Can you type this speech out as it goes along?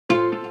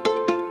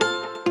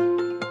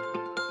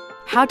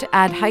How to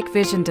add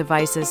Hikvision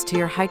devices to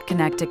your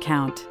Hik-Connect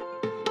account.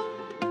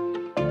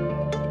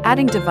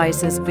 Adding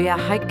devices via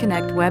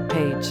Hik-Connect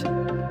webpage.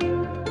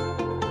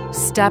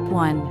 Step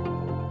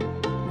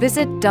 1.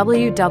 Visit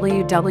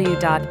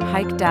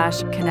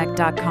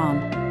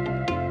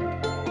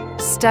www.hik-connect.com.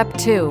 Step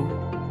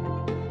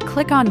 2.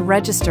 Click on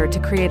Register to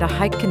create a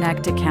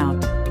Hik-Connect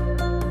account.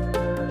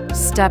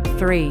 Step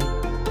 3.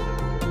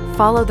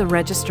 Follow the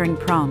registering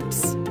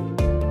prompts.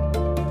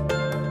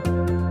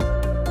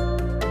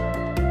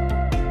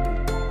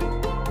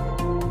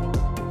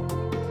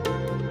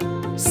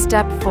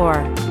 Step 4.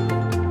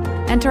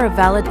 Enter a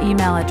valid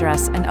email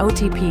address and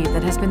OTP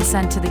that has been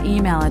sent to the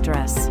email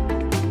address.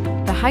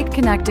 The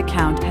Hik-Connect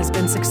account has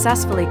been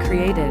successfully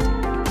created.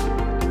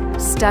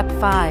 Step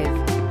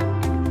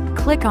 5.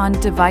 Click on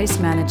Device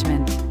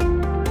Management.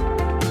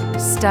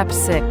 Step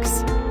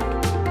 6.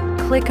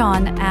 Click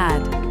on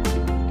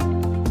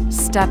Add.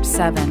 Step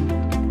 7.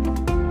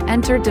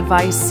 Enter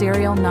device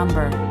serial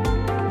number.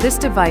 This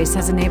device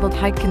has enabled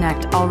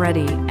Hik-Connect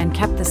already and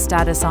kept the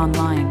status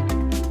online.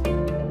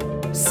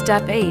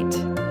 Step 8.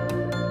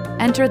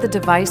 Enter the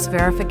device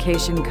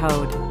verification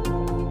code.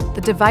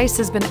 The device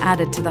has been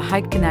added to the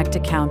Hik-Connect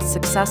account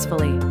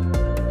successfully.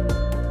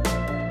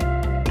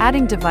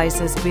 Adding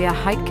devices via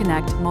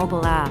Hik-Connect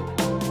mobile app.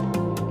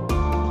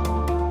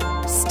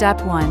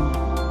 Step 1.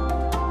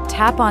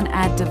 Tap on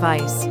Add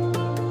Device.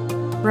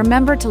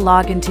 Remember to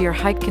log into your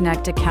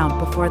Hik-Connect account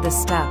before this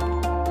step.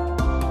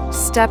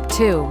 Step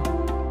 2.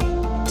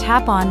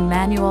 Tap on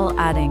Manual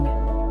Adding.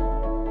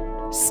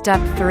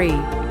 Step 3.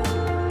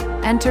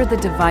 Enter the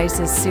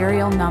device's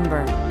serial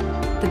number.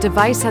 The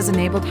device has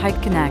enabled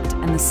Hik-Connect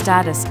and the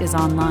status is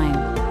online.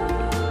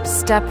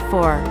 Step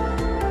 4.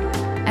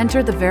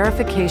 Enter the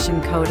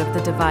verification code of the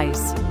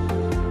device.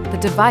 The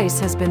device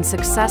has been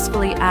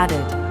successfully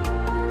added.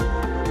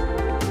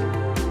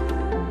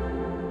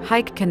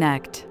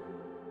 Hik-Connect.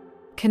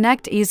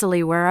 Connect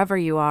easily wherever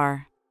you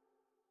are.